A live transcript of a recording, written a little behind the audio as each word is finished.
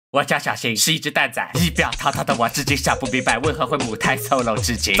我叫小新，是一只蛋仔。仪表堂堂的我，至今想不明白为何会母胎 solo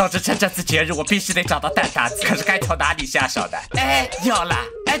至今。总之，趁这次节日，我必须得找到蛋搭子。可是该从哪里下手呢？哎，有了！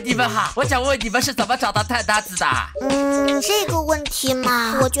哎，你们好，我想问你们是怎么找到蛋搭子的？这个问题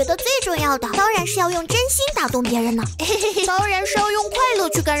嘛，我觉得最重要的当然是要用真心打动别人呢。当然是要用快乐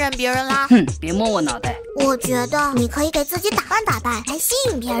去感染别人啦。哼，别摸我脑袋。我觉得你可以给自己打扮打扮，来吸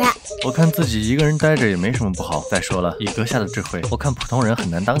引别人。我看自己一个人待着也没什么不好。再说了，以阁下的智慧，我看普通人很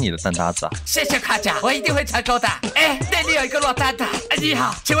难当你的蛋搭子啊。谢谢夸奖，我一定会成功的。哎，那里有一个落单的。哎，你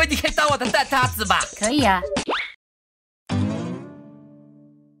好，请问你可以当我的蛋搭子吗？可以啊。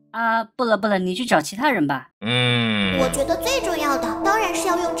啊，不了，你去找其他人吧。我觉得最重要的当然是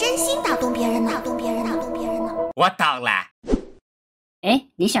要用真心打动别人呢。我懂了。哎，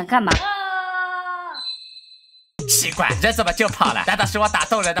你想干嘛？奇怪，人怎么就跑了？难道是我打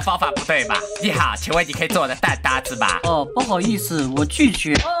动人的方法不对吗？你好，请问你可以做我的蛋搭子吗？哦，不好意思，我拒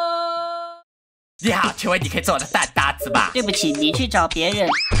绝。你好，请问你可以做我的蛋搭子吗？对不起，你去找别人。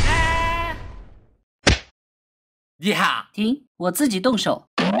你好，停，我自己动手。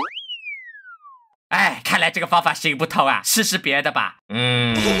哎，看来这个方法行不通啊，试试别的吧。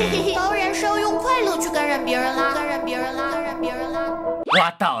当然是要用快乐去感染别人啦。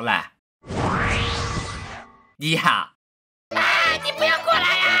我懂了。你好。哎，你不要过来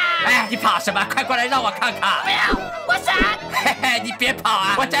呀！哎，你跑什么？快过来让我看看。不要，我闪！嘿嘿，你别跑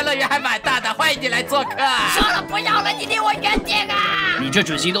啊！我家乐园还蛮大的，欢迎你来做客。说了不要了，你离我远点啊！你这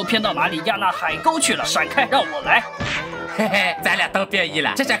只鸡都偏到马里亚纳海沟去了，闪开，让我来。嘿嘿，咱俩都变异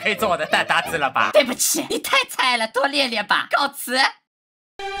了，这下可以做我的蛋搭子了吧？对不起，你太菜了，多练练吧。告辞。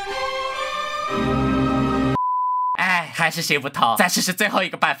哎，还是行不通，再试试最后一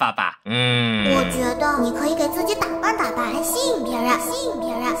个办法吧。我觉得你可以给自己打扮打扮，来吸引别人。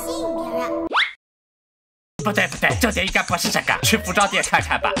不对，重点应该不是这个，去服装店看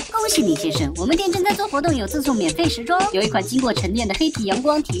看吧。恭喜你，先生，我们店正在做活动，有赠送免费时装，有一款经过沉淀的黑皮阳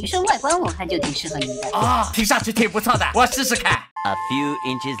光体育生外观，我看就挺适合您的。哦，听上去挺不错的，我试试看。A few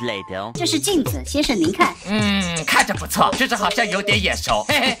inches later， 这是镜子，先生您看。看着不错，就是好像有点眼熟。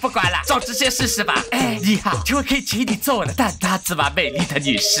嘿嘿，不管了，总之先试试吧。哎，你好，请问可以请你做我的蛋搭子吗，美丽的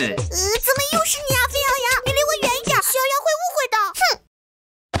女士？怎么又是你啊，飞扬扬？你离我远一点，小妖会误会的。哼。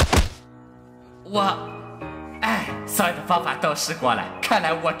所有的方法都试过了，看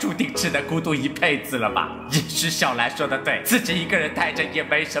来我注定只能孤独一辈子了吧？也许小兰说的对，自己一个人待着也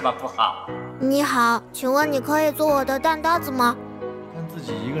没什么不好。你好，请问你可以做我的蛋搭子吗？看自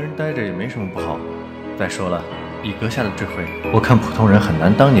己一个人待着也没什么不好。再说了，以阁下的智慧，我看普通人很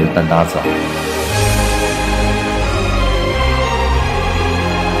难当你的蛋搭子啊。